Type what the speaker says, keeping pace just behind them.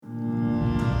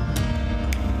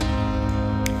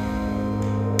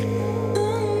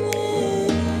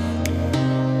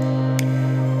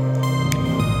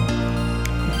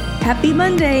Happy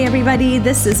Monday, everybody.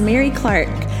 This is Mary Clark.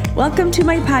 Welcome to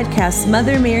my podcast,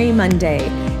 Mother Mary Monday.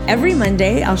 Every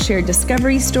Monday, I'll share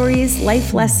discovery stories,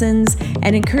 life lessons,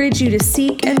 and encourage you to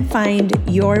seek and find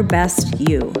your best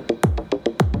you.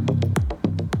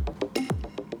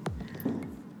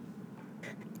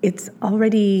 It's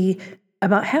already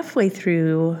about halfway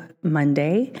through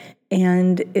Monday,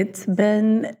 and it's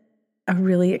been a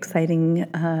really exciting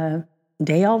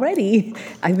day already.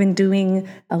 I've been doing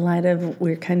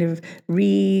we're kind of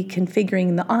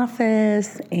reconfiguring the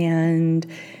office, and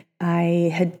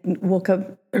I had woke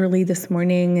up early this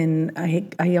morning, and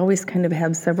I always kind of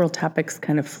have several topics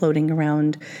kind of floating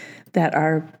around that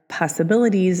are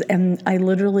possibilities, and I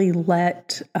literally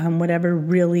let whatever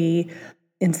really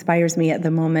inspires me at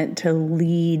the moment to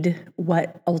lead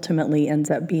what ultimately ends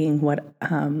up being what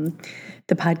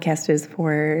the podcast is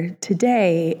for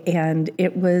today. And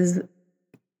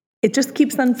it just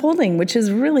keeps unfolding, which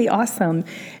is really awesome.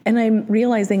 And I'm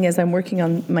realizing as I'm working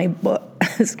on my book,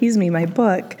 my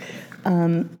book,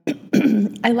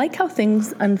 I like how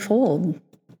things unfold.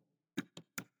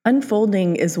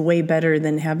 Unfolding is way better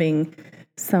than having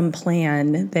some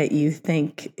plan that you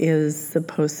think is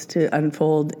supposed to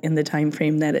unfold in the time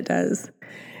frame that it does.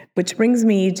 Which brings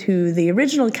me to the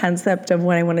original concept of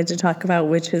what I wanted to talk about,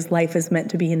 which is life is meant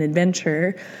to be an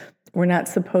adventure. We're not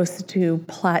supposed to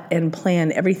plot and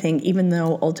plan everything, even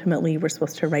though ultimately we're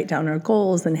supposed to write down our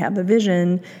goals and have a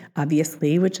vision,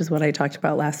 obviously, which is what I talked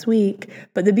about last week.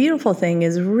 But the beautiful thing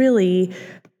is really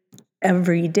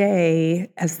every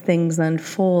day as things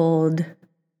unfold,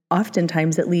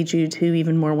 oftentimes it leads you to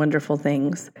even more wonderful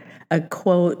things. A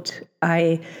quote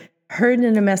I heard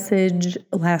in a message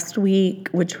last week,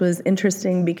 which was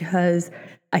interesting because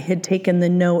I had taken the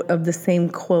note of the same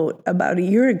quote about a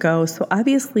year ago. So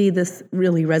obviously this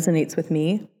really resonates with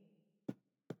me.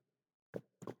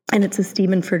 And it's a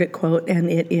Stephen Furtick quote, and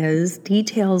it is,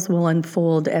 "Details will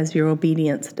unfold as your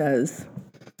obedience does."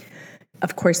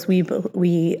 Of course,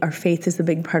 our faith is a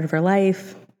big part of our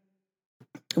life.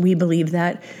 We believe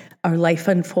that our life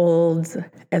unfolds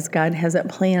as God has it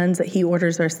plans, that He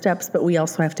orders our steps, but we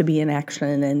also have to be in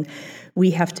action, and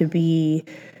we have to be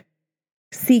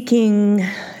seeking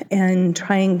and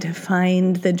trying to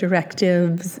find the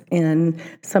directives, and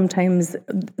sometimes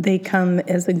they come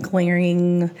as a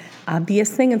glaring, obvious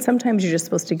thing, and sometimes you're just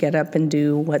supposed to get up and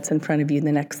do what's in front of you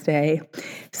the next day.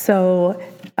 So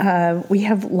we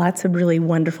have lots of really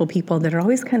wonderful people that are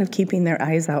always kind of keeping their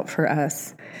eyes out for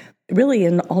us, really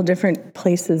in all different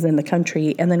places in the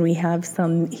country, and then we have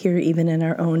some here even in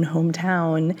our own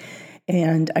hometown.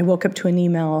 And I woke up to an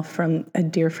email from a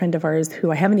dear friend of ours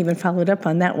who I haven't even followed up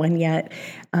on that one yet.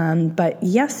 But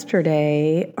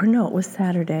yesterday, or no, it was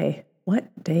Saturday. What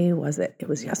day was it? It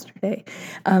was yesterday.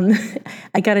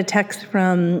 I got a text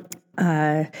from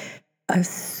a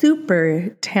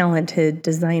super talented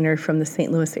designer from the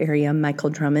St. Louis area, Michael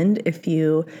Drummond. If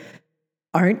you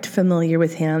aren't familiar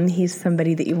with him, he's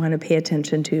somebody that you want to pay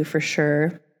attention to for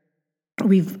sure.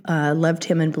 We've loved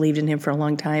him and believed in him for a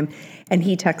long time. And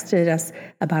he texted us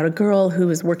about a girl who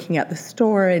was working at the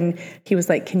store, and he was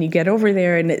like, "Can you get over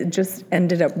there?" And it just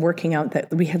ended up working out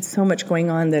that we had so much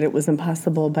going on that it was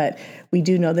impossible, but we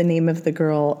do know the name of the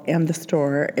girl and the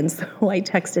store. And so I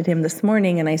texted him this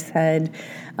morning and I said,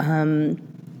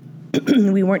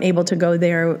 we weren't able to go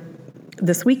there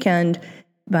this weekend,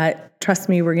 but trust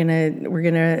me, we're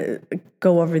gonna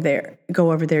go over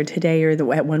there today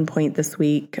or at one point this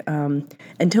week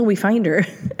until we find her,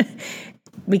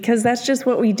 because that's just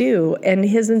what we do. And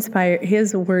his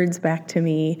words back to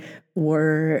me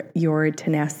were, "Your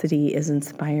tenacity is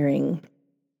inspiring."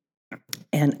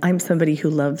 And I'm somebody who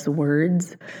loves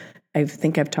words. I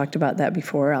think I've talked about that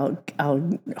before. I'll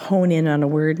hone in on a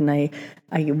word and I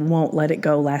won't let it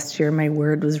go. Last year, my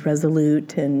word was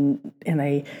resolute, and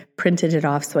I printed it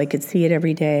off so I could see it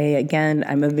every day. Again,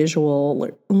 I'm a visual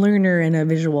learner and a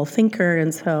visual thinker,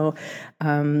 and so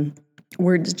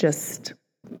words just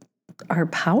are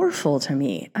powerful to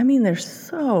me. I mean, they're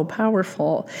so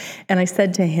powerful. And I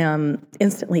said to him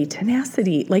instantly,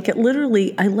 tenacity, like it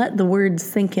literally, I let the words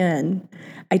sink in.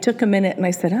 I took a minute and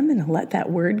I said, I'm going to let that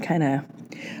word kind of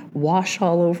wash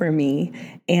all over me.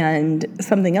 And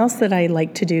something else that I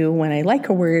like to do when I like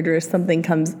a word or something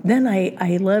comes, then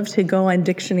I love to go on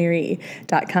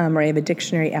dictionary.com, or I have a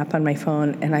dictionary app on my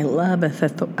phone, and I love a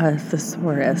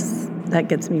thesaurus. That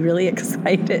gets me really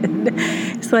excited.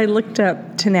 So I looked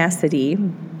up tenacity,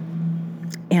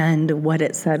 and what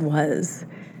it said was,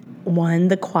 1,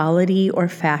 the quality or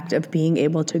fact of being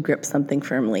able to grip something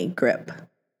firmly, grip,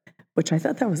 which I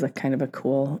thought that was a kind of a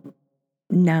cool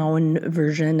noun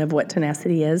version of what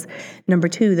tenacity is. Number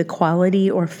 2, the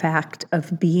quality or fact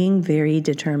of being very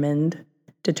determined,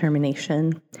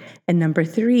 determination. And number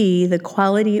 3, the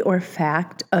quality or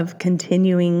fact of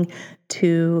continuing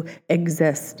to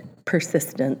exist,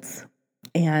 persistence.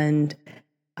 And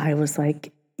I was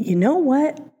like, you know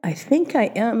what? I think I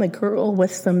am a girl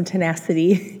with some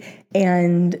tenacity.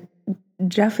 And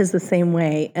Jeff is the same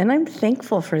way. And I'm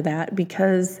thankful for that,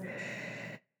 because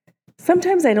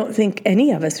sometimes I don't think any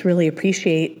of us really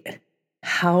appreciate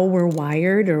how we're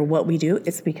wired or what we do.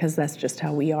 It's because that's just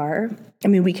how we are. I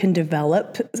mean, we can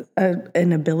develop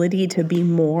an ability to be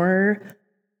more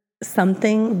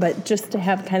something, but just to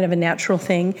have kind of a natural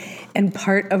thing. And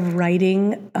part of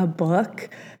writing a book,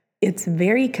 it's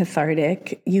very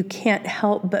cathartic. You can't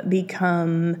help but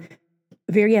become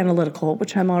very analytical,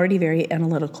 which I'm already very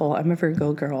analytical. I'm a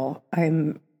Virgo girl.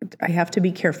 I have to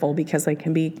be careful because I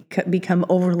can become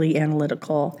overly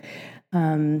analytical.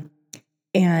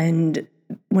 And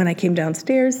when I came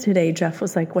downstairs today, Jeff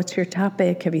was like, "What's your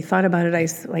topic? Have you thought about it?" I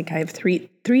have three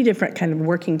different kind of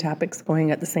working topics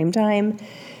going at the same time.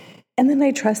 And then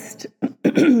I trust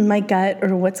my gut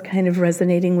or what's kind of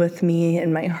resonating with me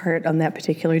in my heart on that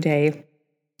particular day.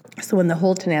 So when the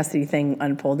whole tenacity thing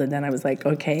unfolded, then I was like,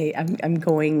 okay, I'm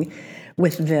going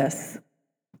with this.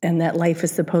 And that life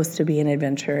is supposed to be an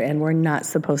adventure, and we're not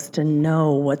supposed to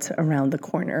know what's around the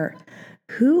corner.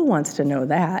 Who wants to know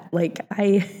that?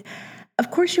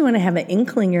 Of course you want to have an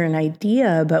inkling or an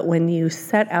idea, but when you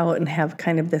set out and have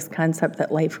kind of this concept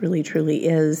that life really truly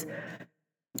is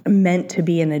meant to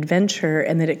be an adventure,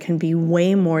 and that it can be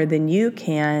way more than you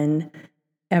can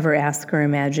ever ask or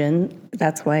imagine.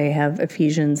 That's why I have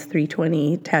Ephesians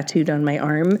 3:20 tattooed on my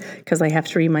arm, because I have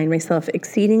to remind myself,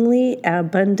 exceedingly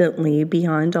abundantly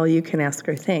beyond all you can ask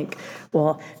or think.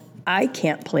 Well, I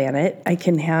can't plan it. I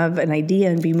can have an idea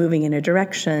and be moving in a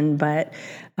direction, but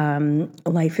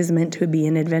life is meant to be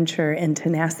an adventure, and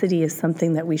tenacity is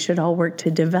something that we should all work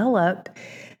to develop,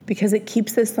 because it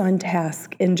keeps us on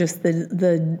task in just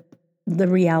the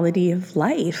reality of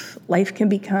life. Life can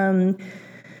become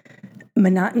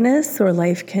monotonous, or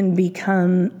life can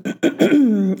become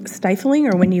stifling,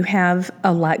 or when you have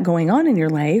a lot going on in your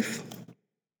life,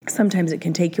 sometimes it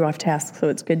can take you off task, so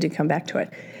it's good to come back to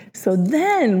it. So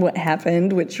then what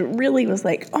happened, which really was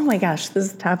like, oh my gosh,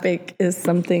 this topic is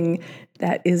something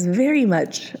that is very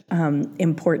much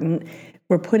important.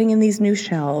 We're putting in these new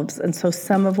shelves, and so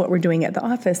some of what we're doing at the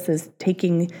office is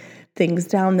taking things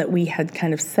down that we had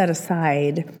kind of set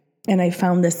aside. And I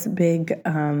found this big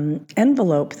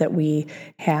envelope that we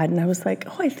had, and I was like,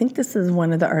 oh, I think this is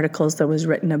one of the articles that was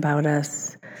written about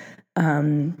us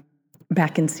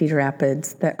back in Cedar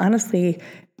Rapids. That honestly,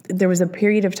 there was a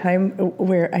period of time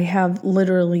where I have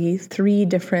literally 3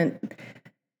 different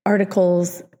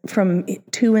articles, from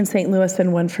 2 in St. Louis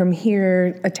and 1 from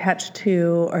here, attached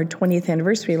to our 20th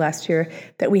anniversary last year,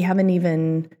 that we haven't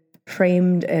even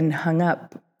framed and hung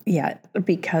up yet,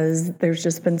 because there's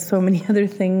just been so many other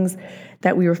things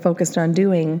that we were focused on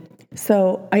doing.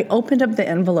 So I opened up the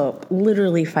envelope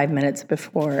literally 5 minutes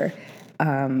before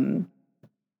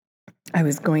I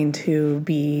was going to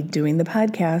be doing the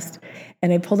podcast,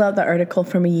 and I pulled out the article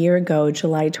from a year ago,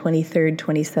 July 23rd,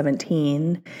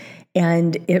 2017,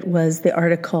 and it was the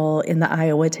article in the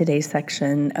Iowa Today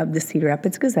section of the Cedar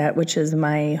Rapids Gazette, which is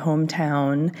my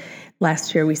hometown.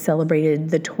 Last year, we celebrated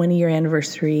the 20-year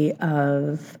anniversary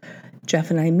of Jeff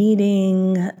and I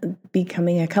meeting,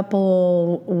 becoming a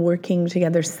couple, working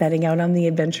together, setting out on the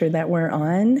adventure that we're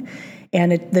on.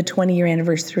 And the 20-year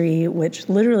anniversary, which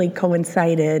literally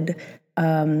coincided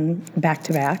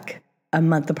back-to-back, a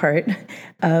month apart,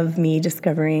 of me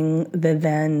discovering the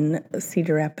then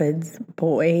Cedar Rapids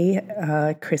boy,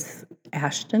 Chris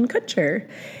Ashton Kutcher.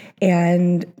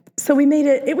 And so we made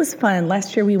it. It was fun.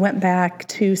 Last year we went back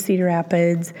to Cedar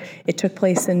Rapids. It took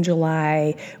place in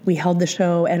July. We held the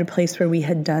show at a place where we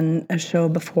had done a show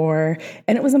before,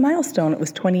 and it was a milestone. It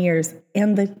was 20 years.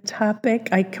 And the topic,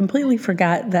 I completely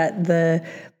forgot that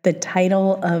the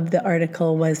title of the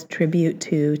article was Tribute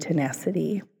to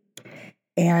Tenacity.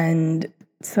 And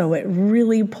so it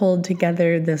really pulled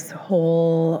together this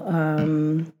whole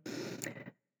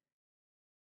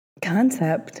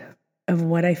concept of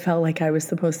what I felt like I was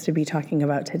supposed to be talking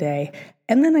about today.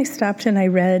 And then I stopped and I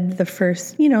read the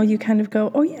first, you kind of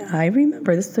go, oh yeah, I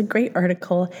remember. This is a great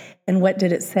article. And what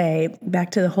did it say?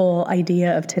 Back to the whole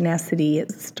idea of tenacity.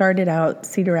 It started out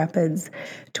Cedar Rapids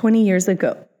 20 years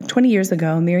ago. 20 years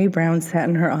ago, Mary Brown sat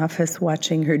in her office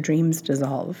watching her dreams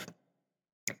dissolve.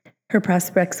 Her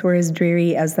prospects were as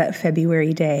dreary as that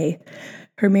February day.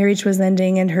 Her marriage was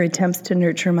ending, and her attempts to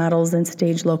nurture models and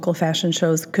stage local fashion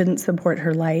shows couldn't support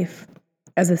her life.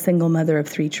 as a single mother of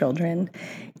 3 children.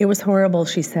 It was horrible,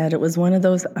 she said. It was one of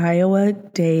those Iowa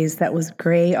days that was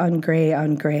gray on gray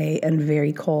on gray and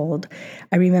very cold.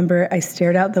 I remember I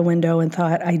stared out the window and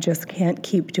thought, I just can't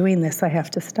keep doing this. I have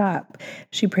to stop.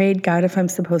 She prayed, God, if I'm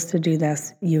supposed to do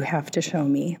this, you have to show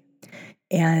me.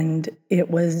 And it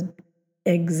was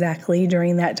exactly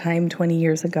during that time, 20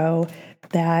 years ago,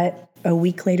 that a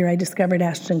week later I discovered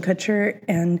Ashton Kutcher,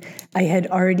 and I had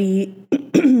already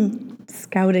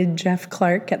scouted Jeff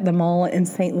Clark at the mall in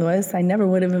St. Louis. I never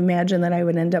would have imagined that I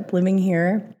would end up living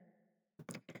here.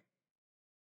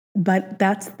 But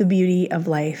that's the beauty of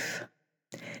life,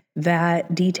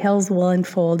 that details will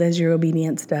unfold as your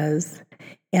obedience does.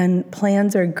 And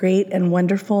plans are great and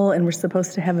wonderful, and we're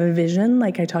supposed to have a vision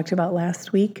like I talked about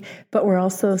last week, but we're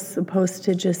also supposed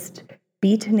to just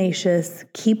be tenacious,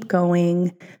 keep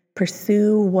going,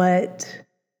 pursue what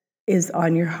is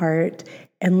on your heart,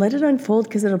 and let it unfold,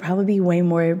 because it'll probably be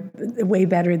way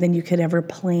better than you could ever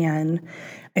plan.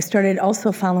 I started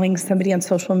also following somebody on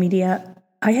social media.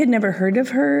 I had never heard of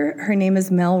her. Her name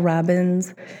is Mel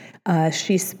Robbins.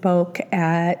 She spoke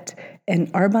at an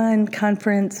Arbonne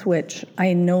conference, which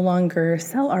I no longer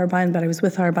sell Arbonne, but I was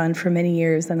with Arbonne for many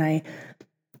years, and I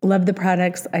love the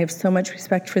products. I have so much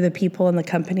respect for the people in the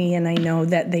company, and I know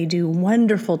that they do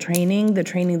wonderful training. The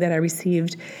training that I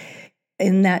received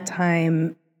in that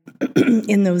time,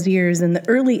 in those years, in the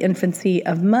early infancy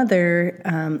of Mother,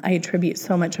 I attribute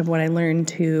so much of what I learned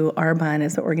to Arbonne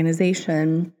as an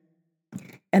organization.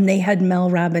 And they had Mel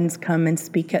Robbins come and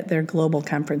speak at their global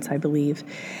conference, I believe.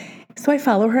 So I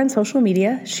follow her on social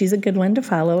media. She's a good one to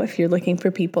follow if you're looking for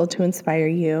people to inspire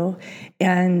you.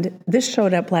 And this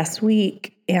showed up last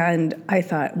week, and I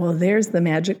thought, well, there's the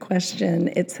magic question.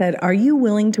 It said, are you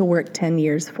willing to work 10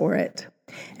 years for it?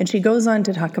 And she goes on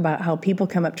to talk about how people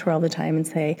come up to her all the time and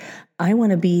say, I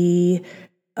want to be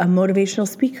a motivational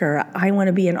speaker. I want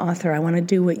to be an author. I want to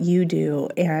do what you do.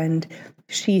 And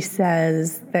she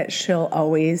says that she'll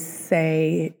always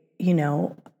say,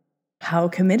 how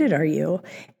committed are you?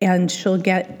 And she'll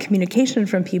get communication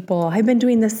from people. I've been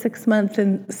doing this 6 months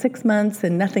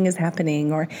and nothing is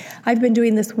happening. Or I've been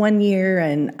doing this 1 year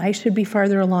and I should be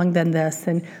farther along than this.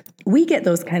 And we get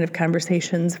those kind of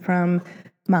conversations from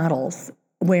models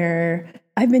where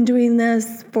I've been doing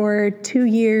this for 2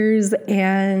 years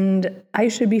and I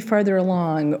should be farther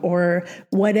along, or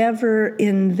whatever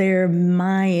in their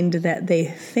mind that they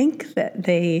think that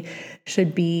they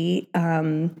should be.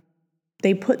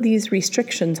 They put these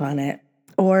restrictions on it.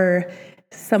 Or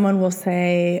someone will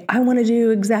say, I want to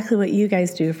do exactly what you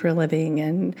guys do for a living.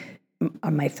 And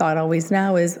my thought always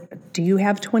now is, do you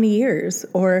have 20 years?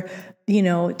 Or,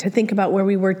 to think about where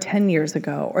we were 10 years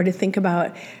ago, or to think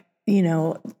about,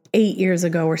 8 years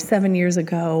ago or 7 years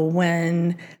ago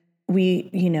when we,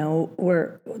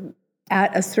 were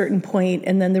at a certain point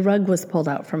and then the rug was pulled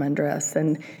out from under us.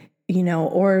 And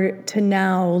or to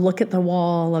now look at the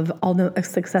wall of all the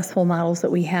successful models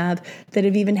that we have that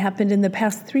have even happened in the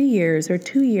past 3 years or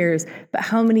 2 years, but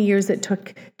how many years it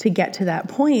took to get to that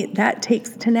point. That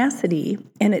takes tenacity,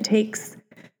 and it takes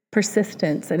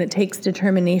persistence, and it takes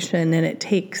determination, and it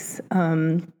takes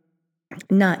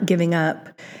not giving up.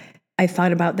 I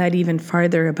thought about that even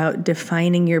farther, about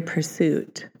defining your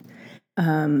pursuit.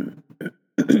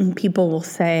 People will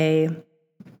say,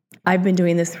 I've been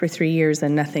doing this for 3 years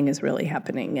and nothing is really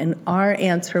happening. And our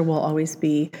answer will always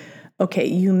be, okay,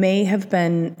 you may have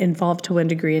been involved to one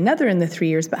degree or another in the 3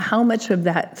 years, but how much of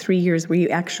that 3 years were you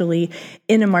actually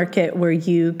in a market where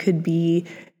you could be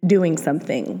doing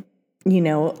something?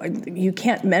 You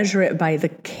can't measure it by the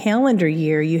calendar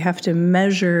year. You have to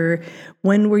measure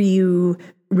when were you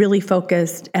really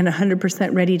focused and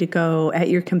 100% ready to go at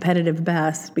your competitive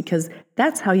best, because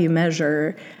that's how you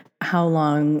measure how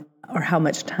long or how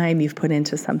much time you've put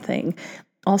into something.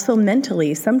 Also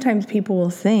mentally, sometimes people will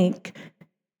think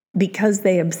because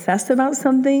they obsess about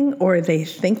something or they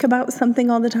think about something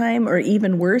all the time, or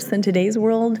even worse in today's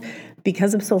world,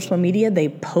 because of social media, they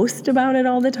post about it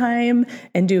all the time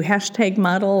and do hashtag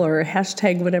model or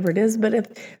hashtag whatever it is. But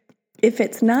if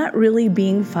it's not really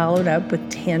being followed up with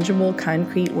tangible,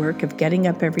 concrete work of getting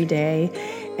up every day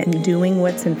and doing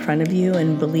what's in front of you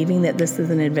and believing that this is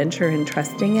an adventure and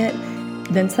trusting it,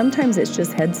 then sometimes it's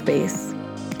just headspace.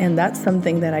 And that's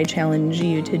something that I challenge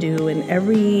you to do in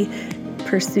every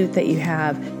pursuit that you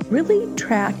have. Really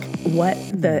track what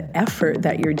the effort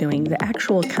that you're doing, the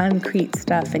actual concrete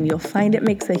stuff, and you'll find it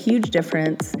makes a huge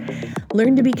difference.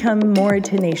 Learn to become more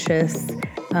tenacious.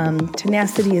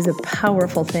 Tenacity is a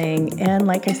powerful thing. And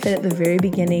like I said at the very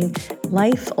beginning,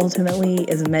 life ultimately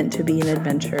is meant to be an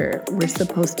adventure. We're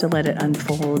supposed to let it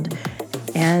unfold.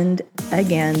 And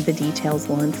again, the details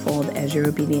will unfold as your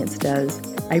obedience does.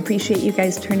 I appreciate you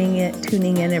guys tuning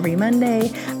in every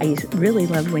Monday. I really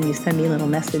love when you send me little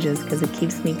messages because it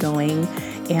keeps me going.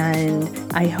 And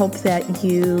I hope that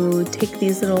you take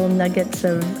these little nuggets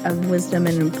of wisdom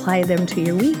and apply them to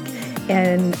your week.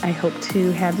 And I hope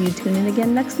to have you tune in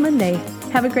again next Monday.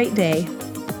 Have a great day.